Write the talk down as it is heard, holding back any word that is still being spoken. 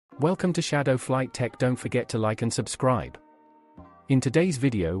Welcome to Shadow Flight Tech. Don't forget to like and subscribe. In today's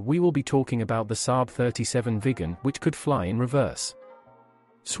video we will be talking about the SAAB 37 Viggen, which could fly in reverse.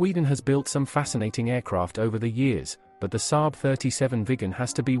 Sweden has built some fascinating aircraft over the years, but the SAAB 37 Viggen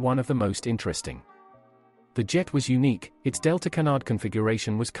has to be one of the most interesting. The jet was unique, its delta canard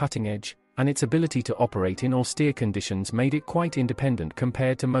configuration was cutting edge, and its ability to operate in austere conditions made it quite independent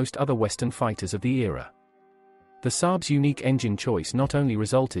compared to most other Western fighters of the era. The SAAB's unique engine choice not only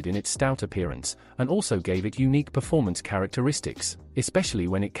resulted in its stout appearance, and also gave it unique performance characteristics, especially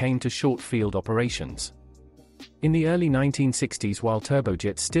when it came to short-field operations. In the early 1960s, while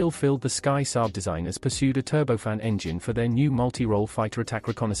turbojets still filled the sky, SAAB designers pursued a turbofan engine for their new multi-role fighter attack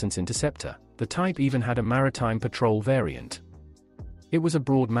reconnaissance interceptor. The type even had a maritime patrol variant. It was a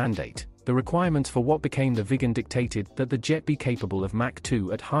broad mandate. The requirements for what became the Viggen dictated that the jet be capable of Mach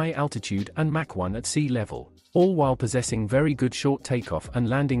 2 at high altitude and Mach 1 at sea level, all while possessing very good short takeoff and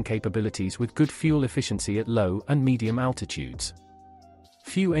landing capabilities with good fuel efficiency at low and medium altitudes.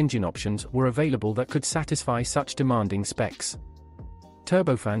 Few engine options were available that could satisfy such demanding specs.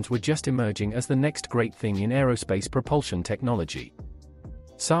 Turbofans were just emerging as the next great thing in aerospace propulsion technology.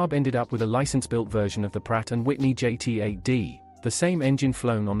 SAAB ended up with a license-built version of the Pratt & Whitney JT8D, the same engine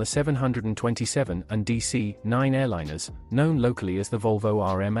flown on the 727 and DC-9 airliners, known locally as the Volvo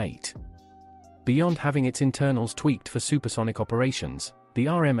RM8. Beyond having its internals tweaked for supersonic operations, the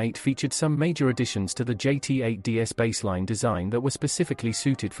RM8 featured some major additions to the JT8D's baseline design that were specifically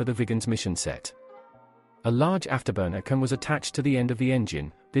suited for the Viggen's mission set. A large afterburner can was attached to the end of the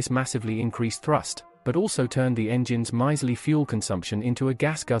engine. This massively increased thrust, but also turned the engine's miserly fuel consumption into a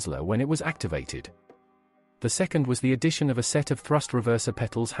gas guzzler when it was activated. The second was the addition of a set of thrust reverser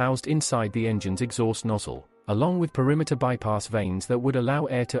petals housed inside the engine's exhaust nozzle, along with perimeter bypass vanes that would allow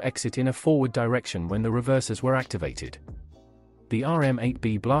air to exit in a forward direction when the reversers were activated. The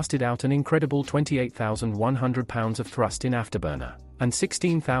RM8B blasted out an incredible 28,100 pounds of thrust in afterburner, and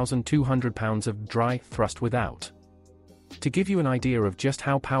 16,200 pounds of dry thrust without. To give you an idea of just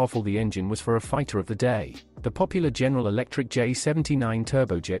how powerful the engine was for a fighter of the day, the popular General Electric J79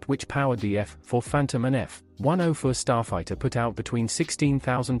 turbojet, which powered the F-4 Phantom and F-104 Starfighter, put out between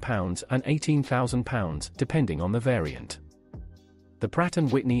 16,000 pounds and 18,000 pounds, depending on the variant. The Pratt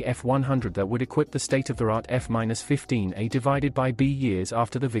 & Whitney F100 that would equip the state-of-the-art F-15A divided by B years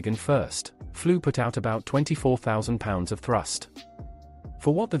after the Viggen first flew put out about 24,000 pounds of thrust.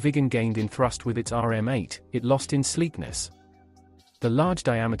 For what the Viggen gained in thrust with its RM8, it lost in sleekness. The large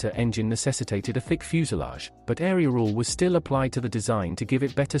diameter engine necessitated a thick fuselage, but area rule was still applied to the design to give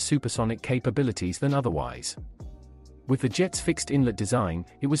it better supersonic capabilities than otherwise. With the jet's fixed inlet design,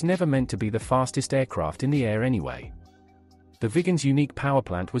 it was never meant to be the fastest aircraft in the air anyway. The Viggen's unique power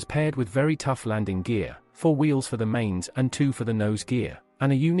plant was paired with very tough landing gear, 4 wheels for the mains and 2 for the nose gear,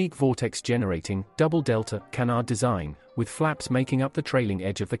 and a unique vortex-generating, double delta canard design, with flaps making up the trailing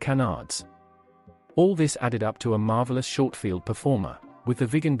edge of the canards. All this added up to a marvelous short-field performer, with the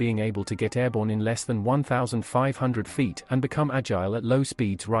Viggen being able to get airborne in less than 1,500 feet and become agile at low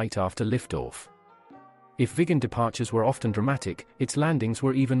speeds right after liftoff. If Viggen departures were often dramatic, its landings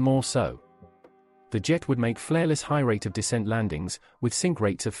were even more so. The jet would make flareless high rate of descent landings, with sink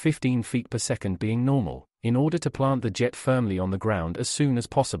rates of 15 feet per second being normal, in order to plant the jet firmly on the ground as soon as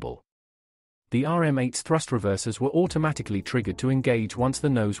possible. The RM8's thrust reversers were automatically triggered to engage once the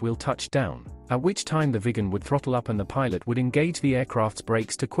nose wheel touched down, at which time the Viggen would throttle up and the pilot would engage the aircraft's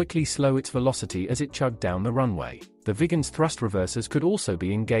brakes to quickly slow its velocity as it chugged down the runway. The Viggen's thrust reversers could also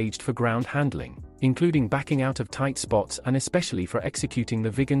be engaged for ground handling, including backing out of tight spots and especially for executing the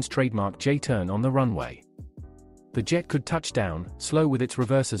Viggen's trademark J-turn on the runway. The jet could touch down, slow with its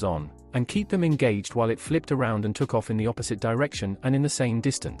reversers on, and keep them engaged while it flipped around and took off in the opposite direction and in the same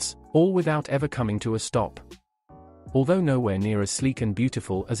distance, all without ever coming to a stop. Although nowhere near as sleek and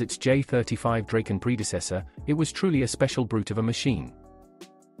beautiful as its J-35 Draken predecessor, it was truly a special brute of a machine.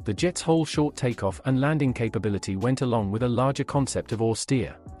 The jet's whole short takeoff and landing capability went along with a larger concept of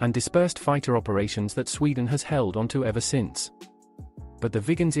austere and dispersed fighter operations that Sweden has held onto ever since. But the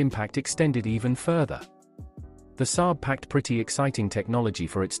Viggen's impact extended even further. The SAAB packed pretty exciting technology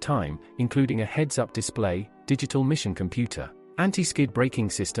for its time, including a heads-up display, digital mission computer, anti-skid braking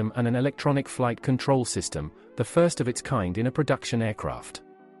system and an electronic flight control system, the first of its kind in a production aircraft.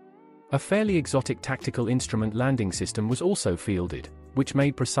 A fairly exotic tactical instrument landing system was also fielded, which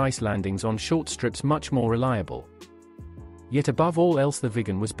made precise landings on short strips much more reliable. Yet above all else, the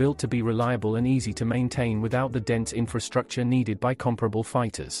Viggen was built to be reliable and easy to maintain without the dense infrastructure needed by comparable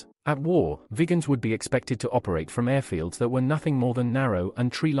fighters. At war, Viggens would be expected to operate from airfields that were nothing more than narrow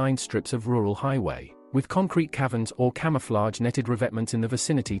and tree-lined strips of rural highway, with concrete caverns or camouflage-netted revetments in the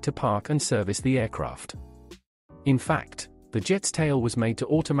vicinity to park and service the aircraft. In fact, the jet's tail was made to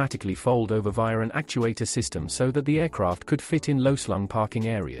automatically fold over via an actuator system so that the aircraft could fit in low-slung parking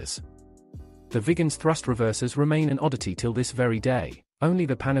areas. The Viggen's thrust reversers remain an oddity till this very day. Only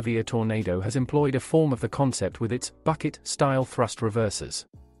the Panavia Tornado has employed a form of the concept with its bucket-style thrust reversers.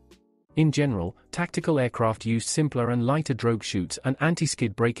 In general, tactical aircraft used simpler and lighter drogue chutes and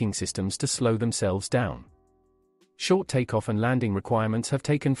anti-skid braking systems to slow themselves down. Short takeoff and landing requirements have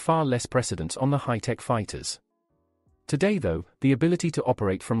taken far less precedence on the high-tech fighters. Today though, the ability to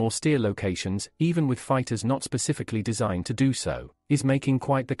operate from austere locations, even with fighters not specifically designed to do so, is making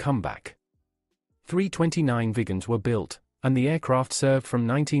quite the comeback. 329 Viggens were built, and the aircraft served from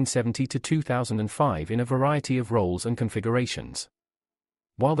 1970 to 2005 in a variety of roles and configurations.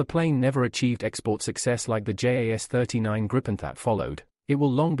 While the plane never achieved export success like the JAS-39 Gripen that followed, it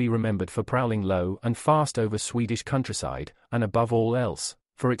will long be remembered for prowling low and fast over Swedish countryside, and above all else,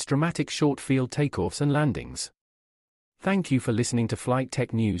 for its dramatic short-field takeoffs and landings. Thank you for listening to Flight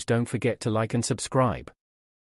Tech News. Don't forget to like and subscribe.